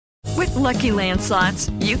With Lucky Land Slots,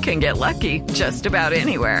 you can get lucky just about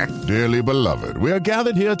anywhere. Dearly beloved, we are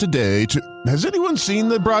gathered here today to... Has anyone seen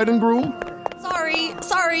the bride and groom?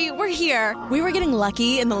 Sorry, we're here. We were getting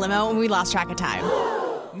lucky in the limo and we lost track of time.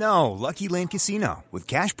 No, Lucky Land Casino, with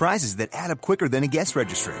cash prizes that add up quicker than a guest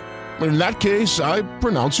registry. In that case, I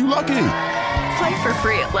pronounce you lucky. Play for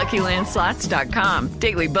free at LuckyLandSlots.com.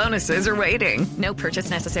 Daily bonuses are waiting. No purchase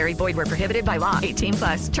necessary. Void where prohibited by law.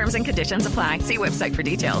 18+. Terms and conditions apply. See website for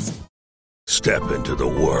details. Step into the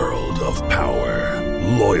world of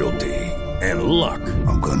power, loyalty, and luck.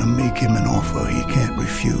 I'm gonna make him an offer he can't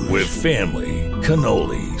refuse. With family,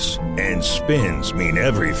 cannolis, and spins mean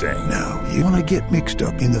everything. Now, you wanna get mixed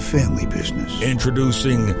up in the family business.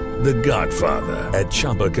 Introducing The Godfather at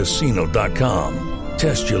ChumbaCasino.com.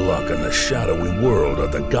 Test your luck in the shadowy world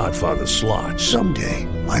of The Godfather slot. Someday,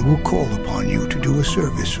 I will call upon you to do a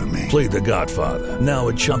service for me. Play The Godfather, now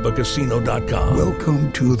at ChumbaCasino.com.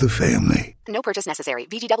 Welcome to the family. No purchase necessary.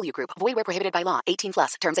 VGW Group. Void where prohibited by law.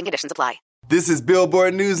 18+. Terms and conditions apply. This is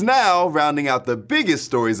Billboard News Now, rounding out the biggest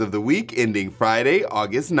stories of the week, ending Friday,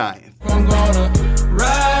 August 9th. I'm gonna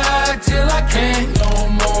ride till I can't no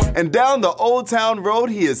more. And down the Old Town Road,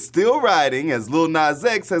 he is still riding as Lil Nas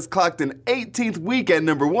X has clocked an 18th week at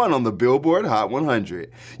number 1 on the Billboard Hot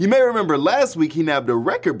 100. You may remember last week he nabbed a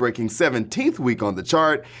record-breaking 17th week on the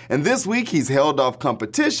chart, and this week he's held off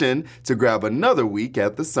competition to grab another week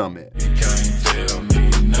at the summit. You can't tell me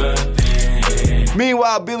nothing.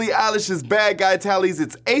 Meanwhile, Billie Eilish's Bad Guy tallies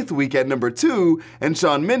its 8th week at number 2, and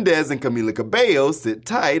Shawn Mendes and Camila Cabello sit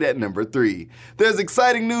tight at number 3. There's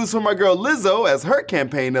exciting news from our girl Lizzo as her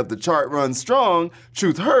campaign of the chart runs strong.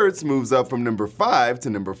 Truth Hurts moves up from number 5 to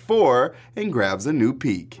number 4 and grabs a new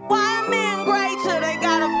peak. Why men great till they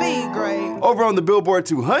gotta be great? Over on the Billboard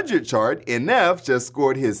 200 chart, NF just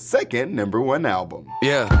scored his 2nd number 1 album.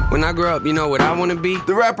 Yeah, when I grow up, you know what I want to be?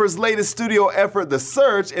 The rapper's latest studio effort, The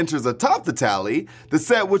Search, enters atop the tally. The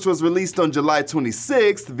set, which was released on July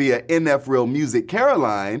 26th via NF Real Music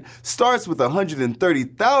Caroline, starts with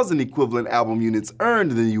 130,000 equivalent album units earned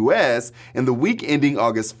in the US in the week ending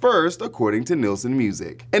August 1st, according to Nielsen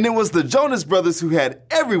Music. And it was the Jonas Brothers who had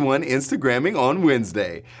everyone Instagramming on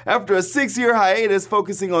Wednesday. After a 6-year hiatus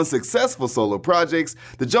focusing on successful solo projects,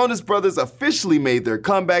 the Jonas Brothers officially made their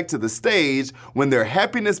comeback to the stage when their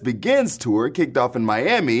Happiness Begins tour kicked off in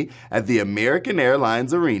Miami at the American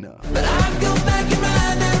Airlines Arena.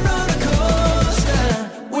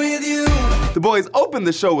 The boys opened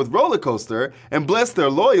the show with Roller Coaster and blessed their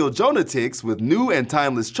loyal Jonatics with new and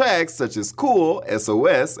timeless tracks such as Cool,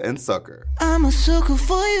 SOS, and Sucker. I'm a sucker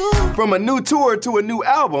for you. From a new tour to a new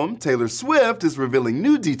album, Taylor Swift is revealing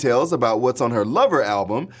new details about what's on her Lover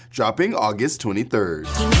album, dropping August 23rd.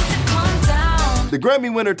 The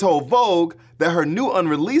Grammy winner told Vogue that her new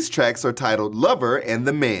unreleased tracks are titled Lover and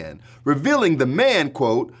The Man, revealing The Man,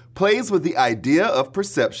 quote, plays with the idea of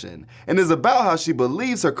perception and is about how she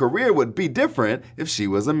believes her career would be different if she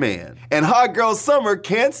was a man. And Hot Girl Summer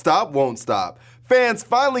can't stop, won't stop. Fans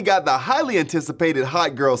finally got the highly anticipated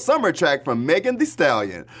Hot Girl Summer track from Megan Thee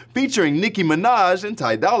Stallion, featuring Nicki Minaj and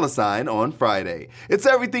Ty Dolla $ign on Friday. It's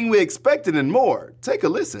everything we expected and more. Take a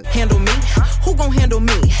listen. Handle me? Who gon' handle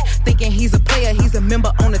me? Thinking he's a player, he's a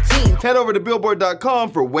member on the team. Head over to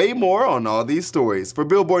Billboard.com for way more on all these stories. For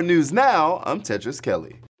Billboard News Now, I'm Tetris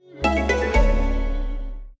Kelly.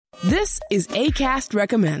 This is Acast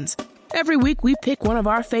Recommends. Every week we pick one of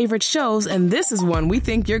our favorite shows, and this is one we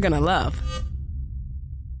think you're gonna love.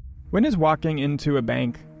 When is walking into a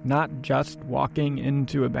bank not just walking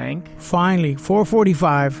into a bank? Finally,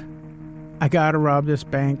 4:45. I gotta rob this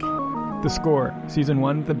bank. The Score, Season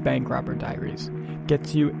 1, The Bank Robber Diaries,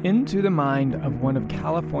 gets you into the mind of one of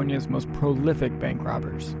California's most prolific bank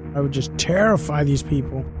robbers. I would just terrify these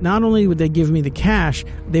people. Not only would they give me the cash,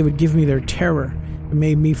 they would give me their terror. It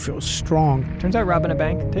made me feel strong. Turns out robbing a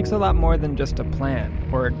bank takes a lot more than just a plan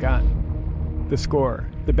or a gun. The Score,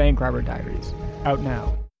 The Bank Robber Diaries, out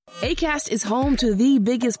now. Acast is home to the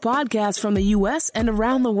biggest podcasts from the U.S. and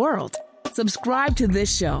around the world. Subscribe to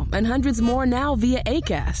this show and hundreds more now via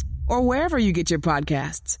Acast or wherever you get your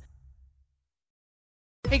podcasts.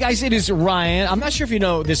 Hey guys, it is Ryan. I'm not sure if you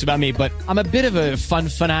know this about me, but I'm a bit of a fun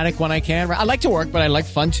fanatic when I can. I like to work, but I like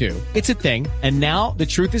fun too. It's a thing. And now the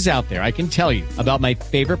truth is out there. I can tell you about my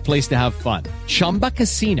favorite place to have fun. Chumba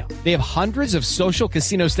Casino. They have hundreds of social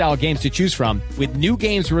casino style games to choose from with new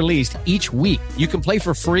games released each week. You can play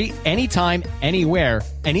for free anytime, anywhere.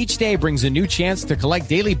 And each day brings a new chance to collect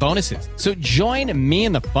daily bonuses. So join me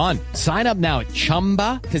in the fun. Sign up now at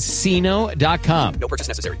ChumbaCasino.com. No purchase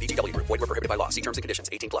necessary. VGW Group. Void where prohibited by law. See terms and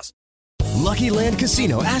conditions. 18+. Lucky Land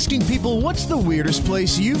Casino, asking people, what's the weirdest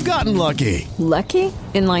place you've gotten lucky? Lucky?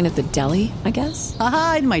 In line at the deli, I guess?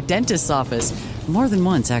 Aha, in my dentist's office. More than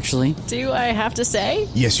once, actually. Do I have to say?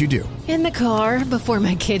 Yes, you do. In the car before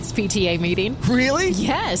my kids' PTA meeting. Really?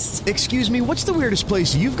 Yes. Excuse me, what's the weirdest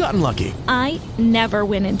place you've gotten lucky? I never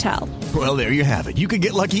win and tell. Well, there you have it. You can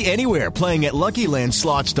get lucky anywhere, playing at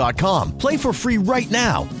LuckyLandSlots.com. Play for free right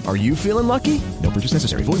now. Are you feeling lucky? No purchase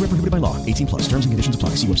necessary. Void where prohibited by law. 18+. Terms and conditions apply.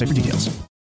 See website for details.